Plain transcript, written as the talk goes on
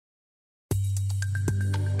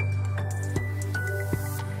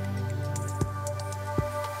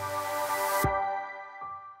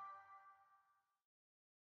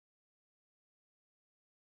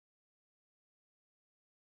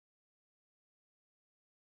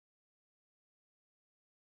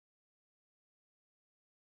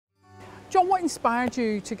John, what inspired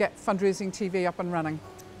you to get Fundraising TV up and running?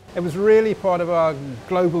 It was really part of our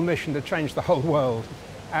global mission to change the whole world.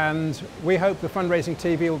 And we hope the Fundraising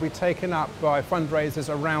TV will be taken up by fundraisers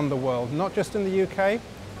around the world, not just in the UK,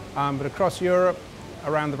 but across Europe,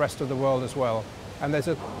 around the rest of the world as well. And there's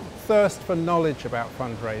a thirst for knowledge about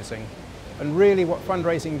fundraising. And really what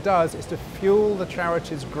fundraising does is to fuel the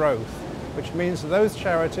charity's growth, which means that those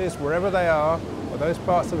charities, wherever they are, or those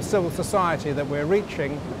parts of civil society that we're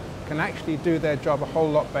reaching, can actually do their job a whole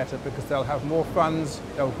lot better because they'll have more funds,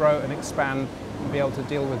 they'll grow and expand and be able to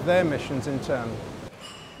deal with their missions in turn.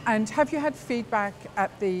 And have you had feedback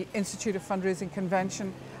at the Institute of Fundraising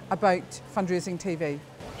Convention about Fundraising TV?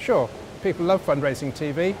 Sure, people love Fundraising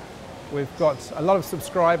TV. We've got a lot of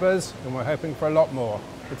subscribers and we're hoping for a lot more.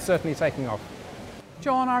 It's certainly taking off.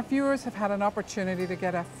 John, our viewers have had an opportunity to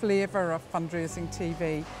get a flavour of Fundraising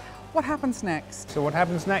TV. What happens next? So what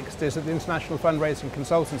happens next is that the International Fundraising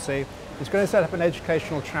Consultancy is going to set up an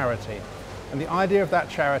educational charity. And the idea of that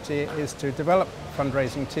charity is to develop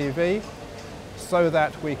Fundraising TV so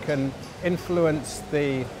that we can influence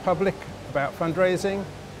the public about fundraising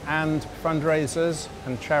and fundraisers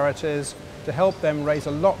and charities to help them raise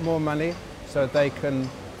a lot more money so they can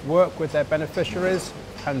work with their beneficiaries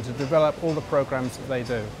and to develop all the programs that they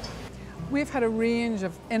do. We've had a range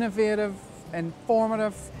of innovative,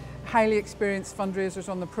 informative, highly experienced fundraisers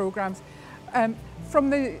on the programs. From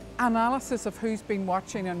the analysis of who's been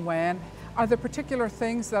watching and when, are there particular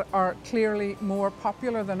things that are clearly more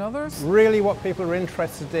popular than others? Really what people are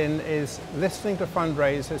interested in is listening to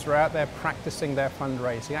fundraisers who are out there practicing their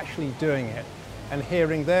fundraising, actually doing it, and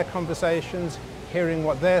hearing their conversations, hearing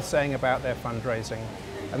what they're saying about their fundraising.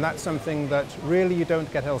 And that's something that really you don't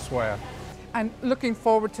get elsewhere. And looking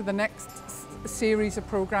forward to the next series of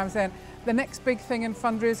programs then, the next big thing in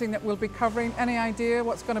fundraising that we'll be covering, any idea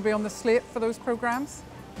what's going to be on the slate for those programs?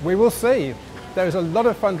 We will see. There's a lot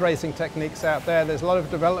of fundraising techniques out there, there's a lot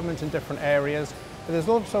of development in different areas, but there's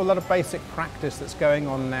also a lot of basic practice that's going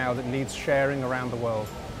on now that needs sharing around the world.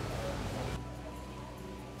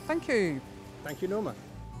 Thank you. Thank you, Norma.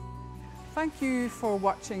 Thank you for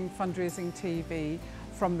watching Fundraising TV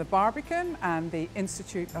from the Barbican and the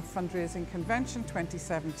Institute of Fundraising Convention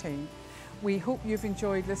 2017. We hope you've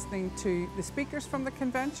enjoyed listening to the speakers from the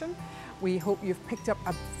convention. We hope you've picked up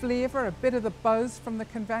a flavour, a bit of the buzz from the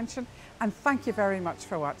convention, and thank you very much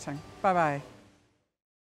for watching. Bye-bye.